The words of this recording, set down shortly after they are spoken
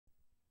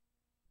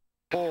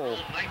pull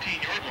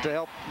to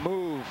help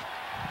move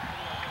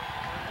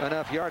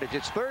enough yardage.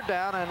 It's 3rd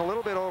down and a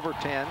little bit over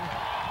 10.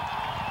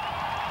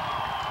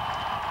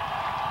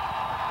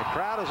 The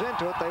crowd is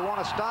into it. They want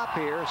to stop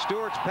here.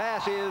 Stewart's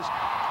pass is,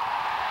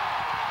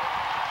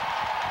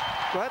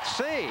 let's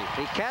see.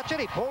 He catch it.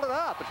 He pulled it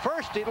up. At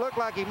first, it looked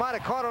like he might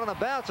have caught it on the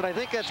bounce, and I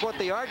think that's what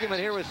the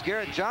argument here was.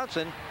 Garrett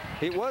Johnson.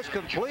 It was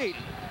complete.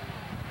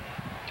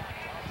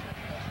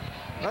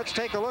 Let's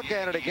take a look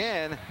at it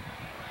again.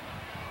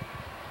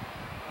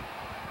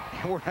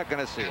 We're not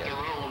going to see it.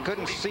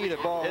 Couldn't see the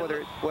ball.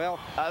 Whether well,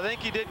 I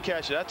think he did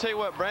catch it. I tell you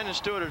what, Brandon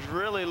Stewart is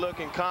really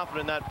looking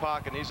confident in that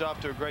pocket. He's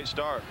off to a great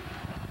start.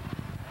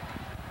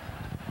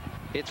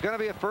 It's going to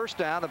be a 1st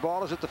down. The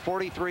ball is at the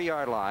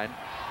 43-yard line.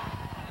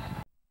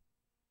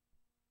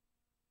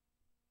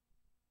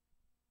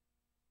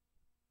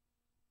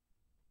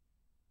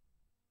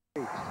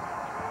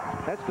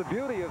 That's the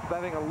beauty of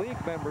having a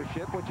league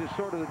membership, which is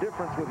sort of the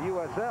difference with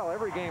USL.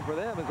 Every game for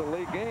them is a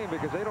league game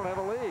because they don't have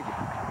a league.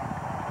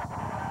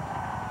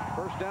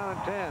 1st down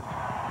and 10.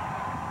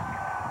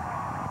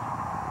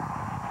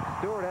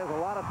 Stewart has a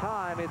lot of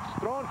time. It's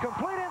thrown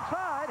complete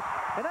inside,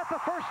 and that's a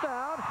 1st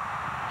down.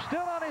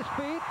 Still on his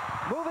feet,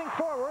 moving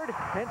forward,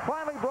 and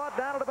finally brought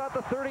down at about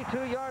the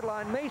 32-yard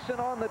line. Mason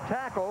on the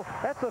tackle.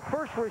 That's the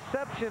first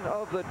reception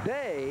of the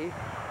day.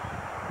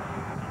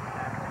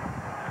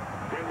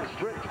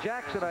 Britt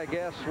Jackson, I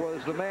guess,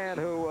 was the man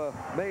who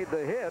made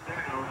the hit.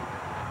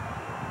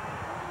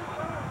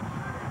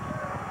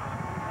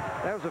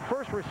 That was the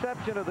first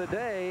reception of the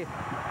day.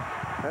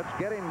 That's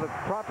getting the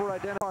proper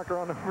identity marker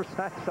on the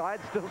side.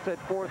 Still said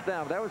 4th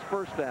down. That was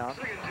 1st down.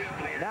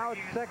 Now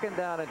it's 2nd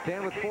down and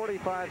 10 with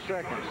 45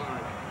 seconds.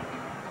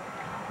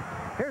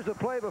 Here's the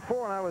play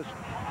before, and I was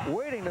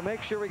waiting to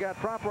make sure we got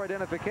proper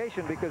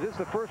identification because it's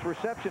the first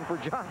reception for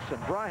Johnson,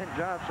 Brian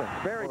Johnson,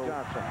 Barry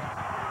Johnson.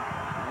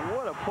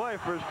 What a play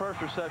for his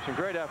first reception.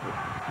 Great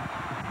effort.